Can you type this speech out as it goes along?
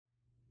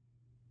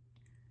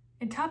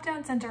In top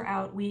down, center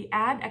out, we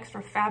add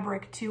extra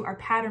fabric to our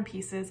pattern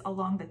pieces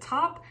along the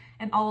top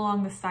and all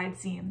along the side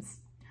seams.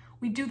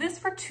 We do this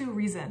for two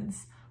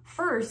reasons.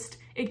 First,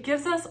 it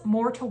gives us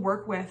more to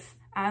work with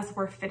as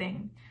we're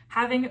fitting.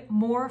 Having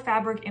more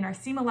fabric in our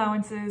seam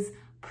allowances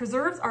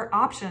preserves our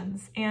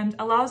options and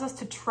allows us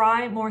to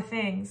try more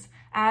things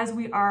as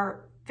we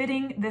are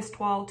fitting this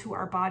toile to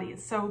our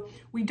bodies. So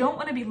we don't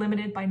want to be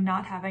limited by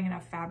not having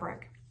enough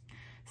fabric.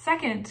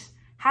 Second,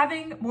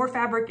 having more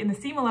fabric in the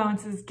seam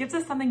allowances gives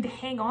us something to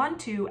hang on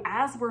to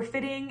as we're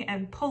fitting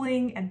and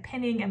pulling and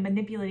pinning and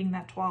manipulating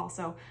that toile.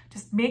 So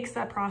just makes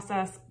that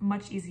process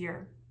much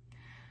easier.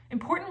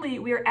 Importantly,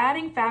 we are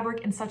adding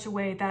fabric in such a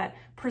way that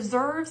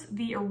preserves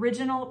the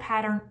original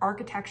pattern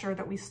architecture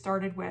that we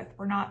started with.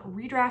 We're not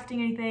redrafting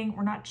anything.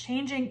 We're not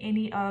changing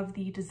any of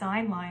the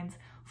design lines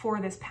for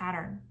this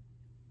pattern.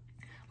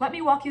 Let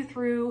me walk you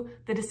through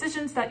the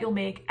decisions that you'll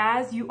make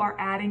as you are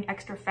adding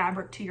extra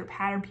fabric to your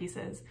pattern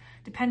pieces.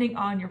 Depending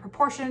on your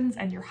proportions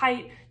and your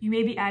height, you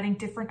may be adding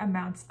different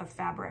amounts of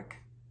fabric.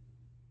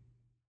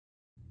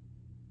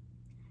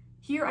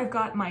 Here I've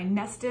got my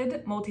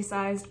nested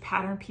multi-sized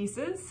pattern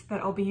pieces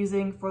that I'll be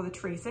using for the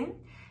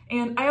tracing.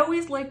 And I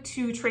always like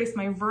to trace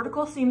my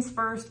vertical seams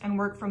first and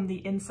work from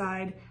the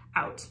inside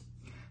out.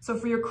 So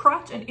for your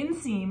crotch and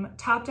inseam,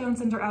 top down,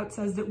 center out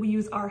says that we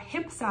use our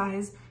hip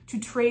size to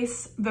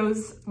trace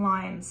those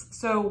lines.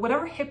 So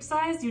whatever hip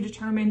size you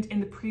determined in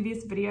the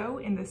previous video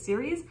in this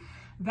series,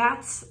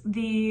 that's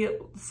the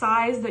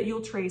size that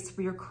you'll trace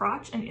for your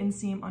crotch and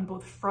inseam on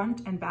both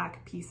front and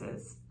back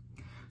pieces.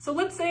 So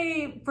let's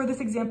say for this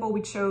example,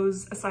 we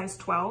chose a size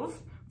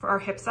 12 for our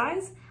hip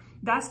size.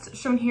 That's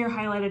shown here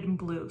highlighted in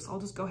blue. So I'll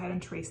just go ahead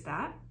and trace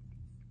that.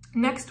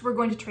 Next, we're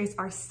going to trace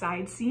our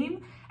side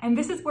seam, and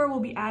this is where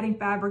we'll be adding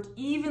fabric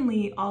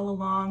evenly all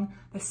along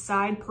the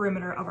side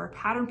perimeter of our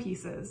pattern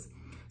pieces.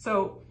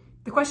 So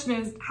the question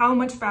is, how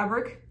much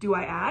fabric do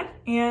I add?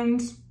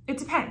 And it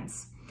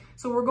depends.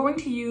 So we're going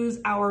to use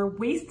our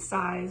waist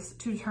size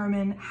to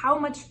determine how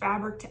much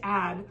fabric to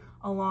add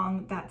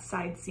along that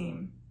side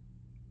seam.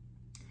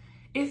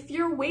 If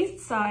your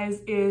waist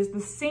size is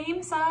the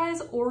same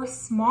size or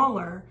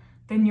smaller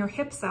than your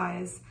hip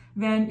size,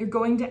 then you're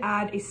going to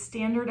add a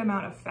standard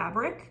amount of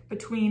fabric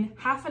between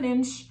 1/2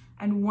 inch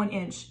and 1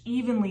 inch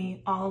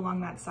evenly all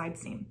along that side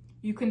seam.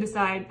 You can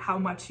decide how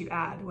much you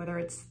add, whether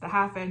it's the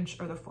 1/2 inch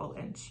or the full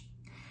inch.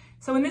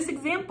 So in this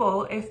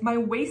example, if my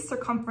waist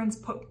circumference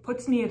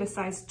puts me at a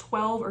size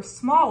 12 or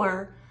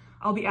smaller,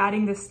 I'll be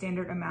adding this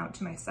standard amount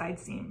to my side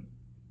seam.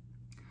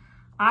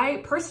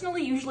 I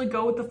personally usually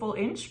go with the full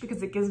inch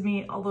because it gives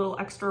me a little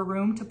extra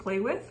room to play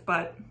with,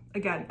 but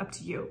again, up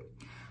to you.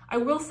 I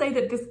will say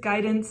that this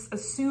guidance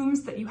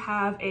assumes that you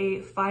have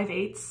a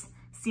 5/8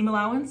 seam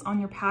allowance on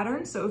your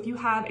pattern. So if you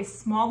have a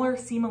smaller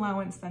seam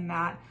allowance than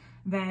that,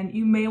 then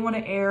you may want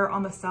to err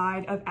on the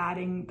side of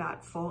adding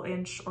that full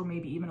inch or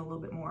maybe even a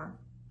little bit more.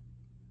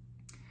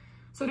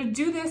 So to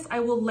do this, I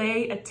will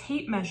lay a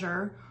tape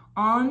measure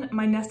on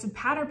my nested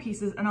pattern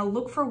pieces and I'll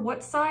look for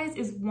what size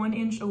is 1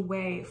 inch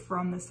away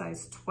from the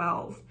size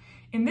 12.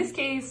 In this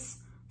case,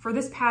 for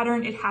this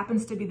pattern, it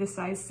happens to be the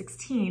size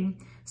 16.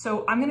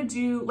 So I'm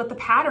gonna let the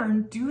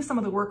pattern do some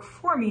of the work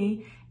for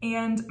me,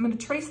 and I'm gonna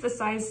trace the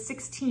size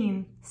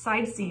 16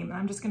 side seam. And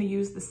I'm just gonna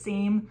use the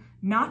same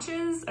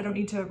notches. I don't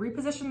need to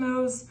reposition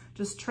those.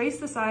 Just trace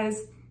the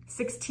size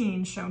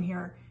 16 shown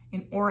here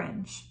in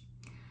orange.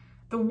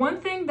 The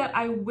one thing that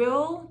I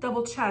will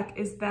double check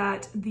is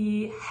that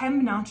the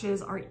hem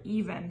notches are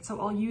even. So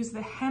I'll use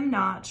the hem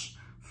notch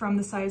from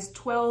the size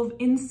 12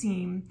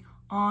 inseam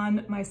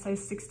on my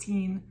size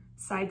 16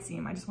 side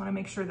seam. I just want to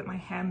make sure that my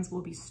hems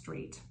will be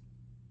straight.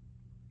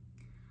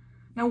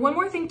 Now, one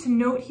more thing to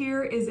note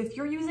here is if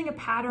you're using a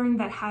pattern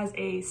that has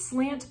a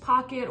slant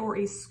pocket or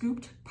a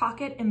scooped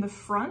pocket in the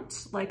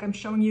front, like I'm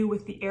showing you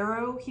with the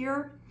arrow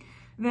here,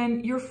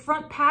 then your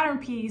front pattern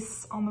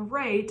piece on the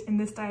right in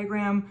this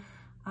diagram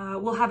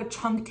will have a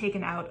chunk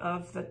taken out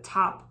of the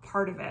top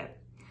part of it.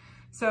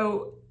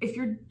 So if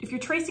you're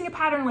tracing a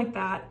pattern like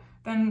that,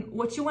 then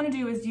what you want to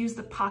do is use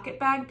the pocket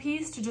bag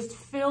piece to just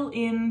fill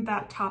in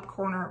that top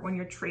corner when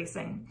you're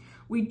tracing.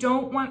 We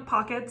don't want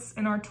pockets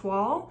in our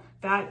toile.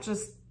 That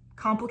just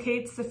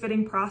complicates the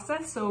fitting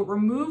process. So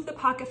remove the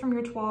pocket from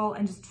your toile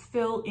and just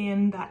fill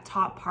in that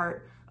top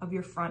part of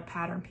your front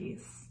pattern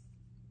piece.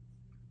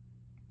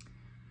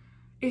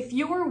 If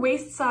your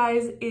waist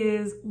size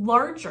is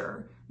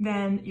larger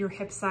than your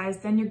hip size,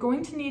 then you're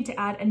going to need to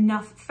add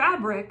enough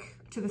fabric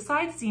to the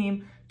side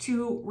seam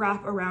to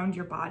wrap around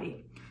your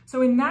body.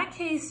 So in that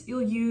case,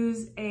 you'll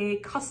use a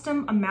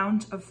custom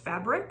amount of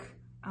fabric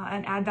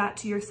and add that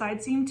to your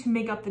side seam to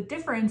make up the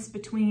difference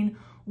between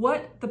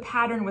what the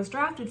pattern was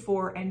drafted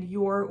for and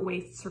your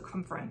waist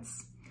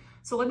circumference.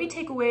 So let me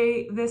take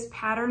away this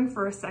pattern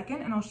for a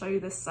second and I'll show you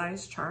this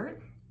size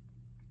chart.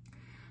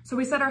 So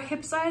we said our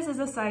hip size is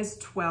a size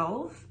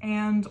 12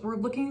 and we're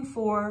looking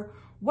for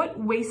what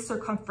waist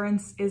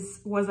circumference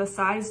was a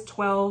size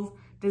 12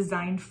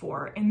 designed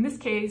for. In this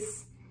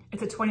case,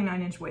 it's a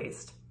 29-inch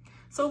waist.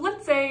 So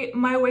let's say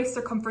my waist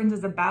circumference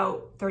is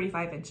about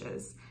 35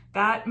 inches.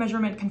 That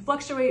measurement can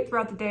fluctuate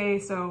throughout the day,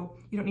 so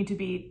you don't need to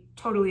be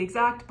totally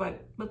exact,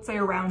 but let's say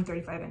around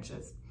 35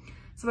 inches.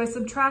 So I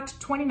subtract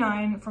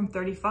 29 from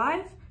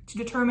 35 to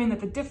determine that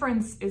the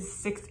difference is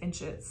 6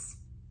 inches.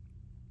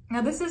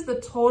 Now this is the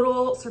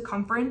total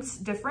circumference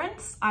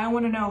difference. I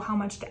want to know how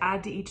much to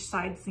add to each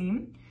side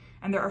seam.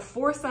 And there are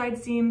 4 side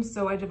seams,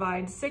 so I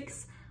divide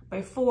 6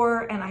 by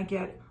 4 and I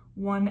get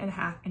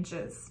 1.5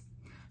 inches.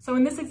 So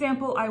in this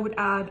example, I would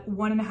add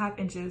 1.5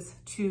 inches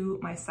to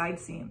my side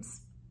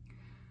seams.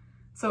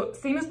 So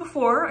same as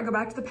before, I go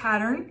back to the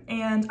pattern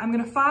and I'm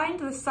gonna find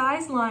the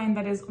size line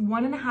that is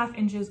 1.5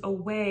 inches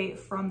away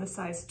from the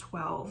size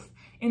 12.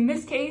 In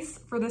this case,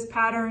 for this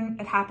pattern,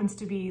 it happens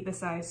to be the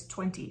size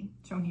 20,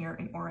 shown here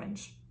in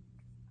orange.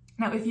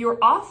 Now, if you're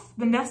off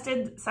the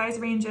nested size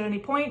range at any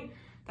point,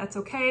 that's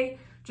okay.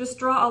 Just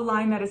draw a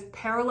line that is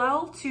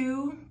parallel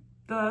to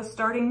the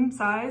starting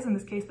size, in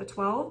this case, the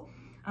 12,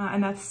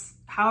 and that's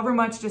however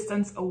much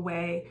distance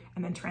away,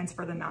 and then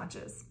transfer the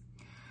notches.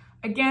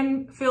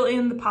 Again, fill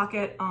in the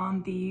pocket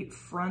on the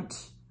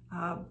front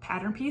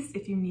pattern piece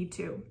if you need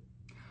to.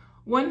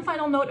 One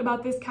final note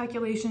about this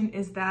calculation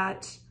is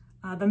that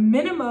the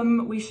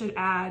minimum we should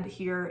add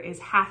here is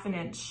 1/2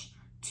 inch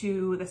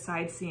to the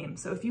side seam.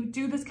 So if you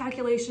do this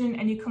calculation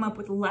and you come up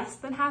with less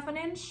than 1/2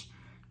 inch,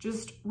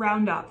 just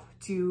round up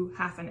to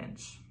 1/2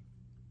 inch.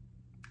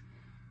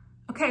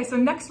 Okay, so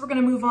next we're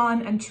gonna move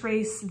on and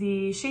trace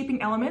the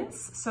shaping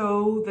elements.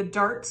 So the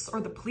darts or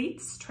the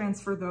pleats,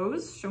 transfer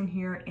those, shown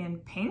here in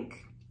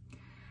pink.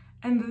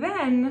 And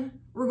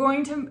then we're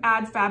going to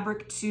add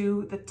fabric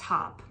to the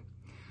top.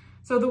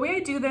 So the way I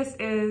do this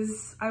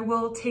is I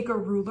will take a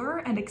ruler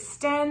and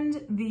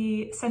extend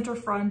the center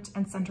front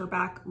and center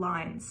back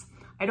lines.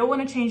 I don't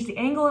want to change the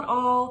angle at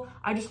all.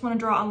 I just want to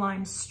draw a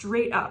line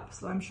straight up.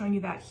 So I'm showing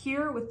you that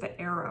here with the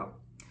arrow.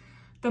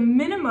 The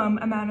minimum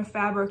amount of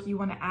fabric you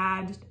want to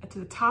add to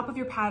the top of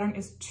your pattern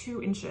is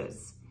 2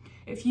 inches.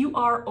 If you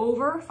are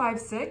over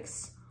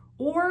 5'6",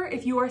 or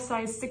if you are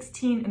size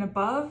 16 and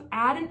above,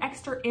 add an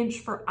extra inch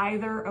for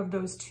either of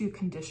those 2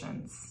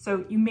 conditions.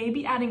 So you may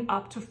be adding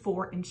up to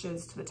 4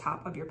 inches to the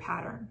top of your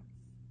pattern.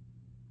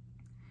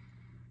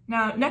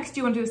 Now, next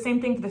you want to do the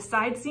same thing for the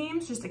side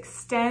seams. Just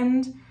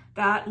extend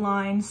that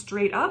line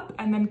straight up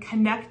and then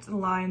connect the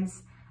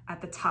lines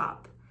at the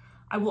top.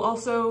 I will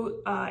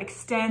also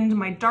extend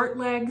my dart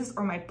legs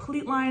or my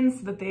pleat lines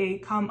so that they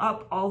come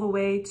up all the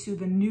way to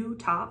the new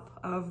top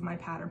of my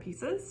pattern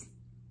pieces.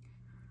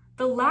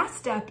 The last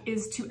step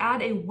is to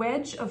add a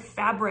wedge of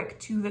fabric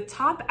to the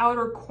top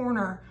outer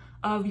corner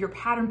of your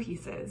pattern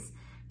pieces.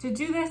 To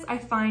do this, I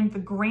find the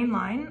grain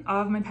line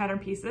of my pattern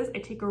pieces. I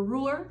take a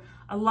ruler,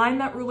 align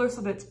that ruler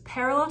so that it's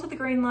parallel to the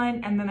grain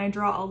line, and then I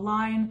draw a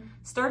line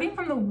starting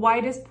from the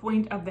widest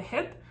point of the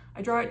hip.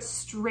 I draw it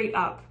straight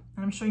up,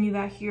 and I'm showing you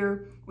that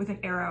here with an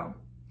arrow.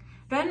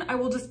 Then I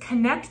will just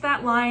connect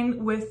that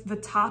line with the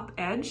top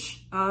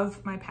edge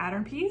of my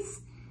pattern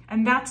piece,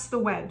 and that's the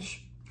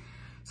wedge.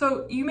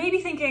 So you may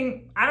be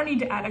thinking, I don't need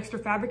to add extra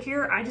fabric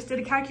here. I just did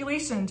a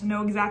calculation to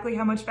know exactly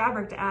how much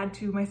fabric to add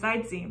to my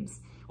side seams.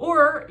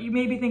 Or you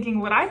may be thinking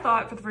what I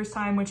thought for the first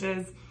time, which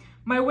is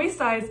my waist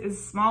size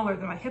is smaller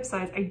than my hip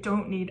size. I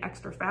don't need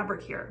extra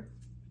fabric here.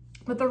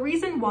 But the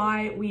reason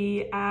why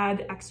we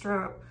add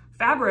extra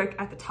fabric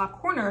at the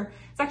top corner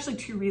is actually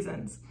 2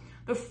 reasons.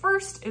 The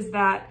first is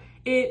that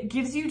it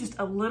gives you just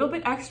a little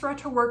bit extra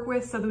to work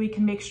with so that we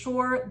can make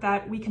sure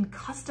that we can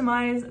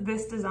customize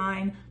this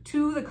design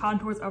to the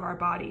contours of our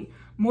body.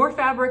 More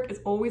fabric is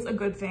always a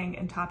good thing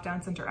in top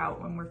down, center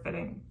out when we're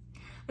fitting.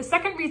 The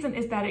second reason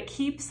is that it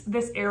keeps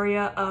this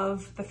area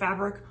of the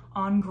fabric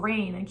on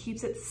grain and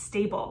keeps it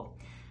stable.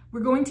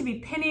 We're going to be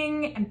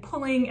pinning and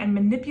pulling and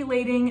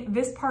manipulating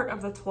this part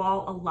of the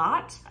toile a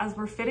lot as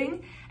we're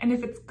fitting. And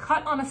if it's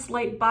cut on a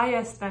slight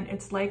bias, then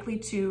it's likely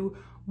to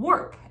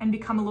warp and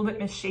become a little bit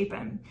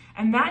misshapen.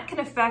 And that can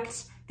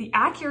affect the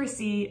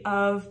accuracy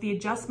of the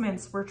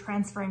adjustments we're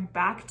transferring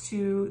back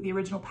to the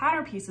original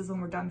pattern pieces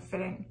when we're done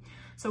fitting.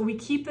 So we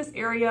keep this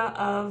area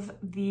of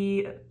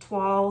the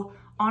toile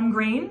on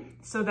grain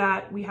so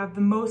that we have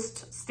the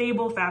most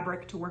stable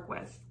fabric to work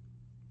with.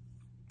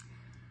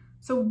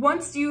 So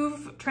once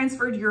you've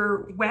transferred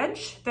your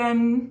wedge,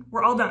 then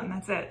we're all done,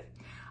 that's it.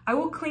 I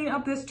will clean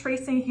up this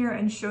tracing here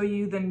and show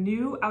you the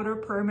new outer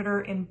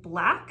perimeter in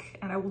black,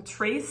 and I will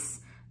trace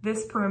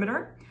this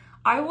perimeter.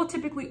 I will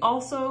typically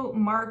also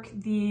mark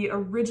the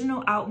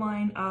original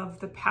outline of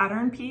the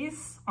pattern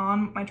piece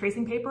on my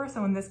tracing paper.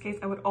 So in this case,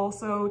 I would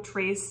also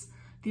trace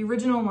the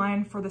original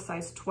line for the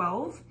size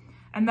 12,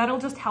 and that'll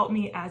just help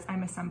me as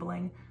I'm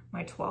assembling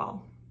my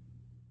toile.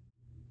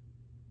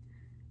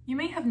 You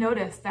may have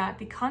noticed that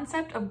the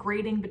concept of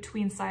grading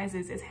between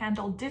sizes is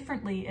handled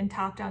differently in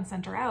top down,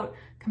 center out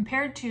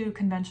compared to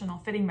conventional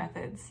fitting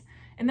methods.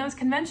 In those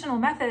conventional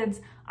methods,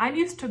 I'm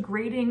used to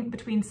grading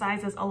between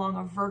sizes along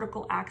a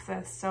vertical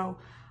axis. So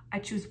I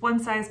choose one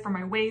size for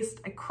my waist,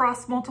 I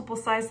cross multiple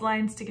size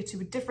lines to get to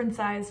a different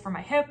size for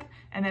my hip,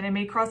 and then I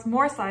may cross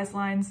more size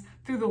lines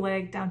through the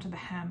leg down to the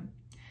hem.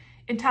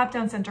 In top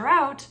down, center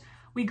out,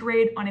 We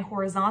grade on a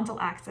horizontal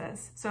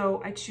axis.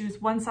 So I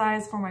choose one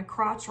size for my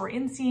crotch or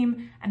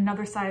inseam and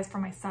another size for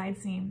my side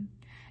seam.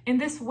 In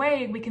this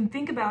way, we can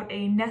think about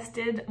a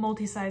nested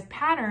multi-size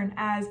pattern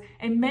as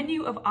a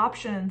menu of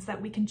options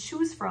that we can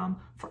choose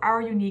from for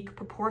our unique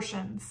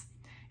proportions.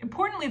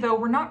 Importantly though,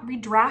 we're not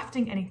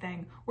redrafting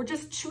anything. We're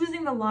just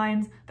choosing the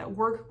lines that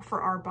work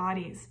for our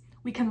bodies.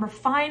 We can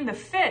refine the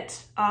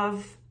fit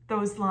of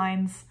those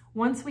lines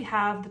once we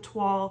have the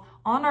toile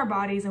on our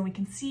bodies and we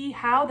can see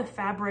how the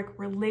fabric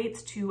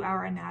relates to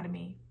our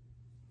anatomy.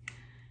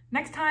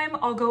 Next time,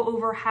 I'll go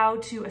over how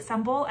to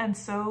assemble and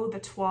sew the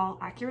toile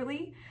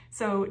accurately.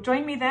 So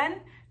join me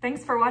then.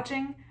 Thanks for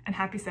watching and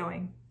happy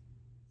sewing.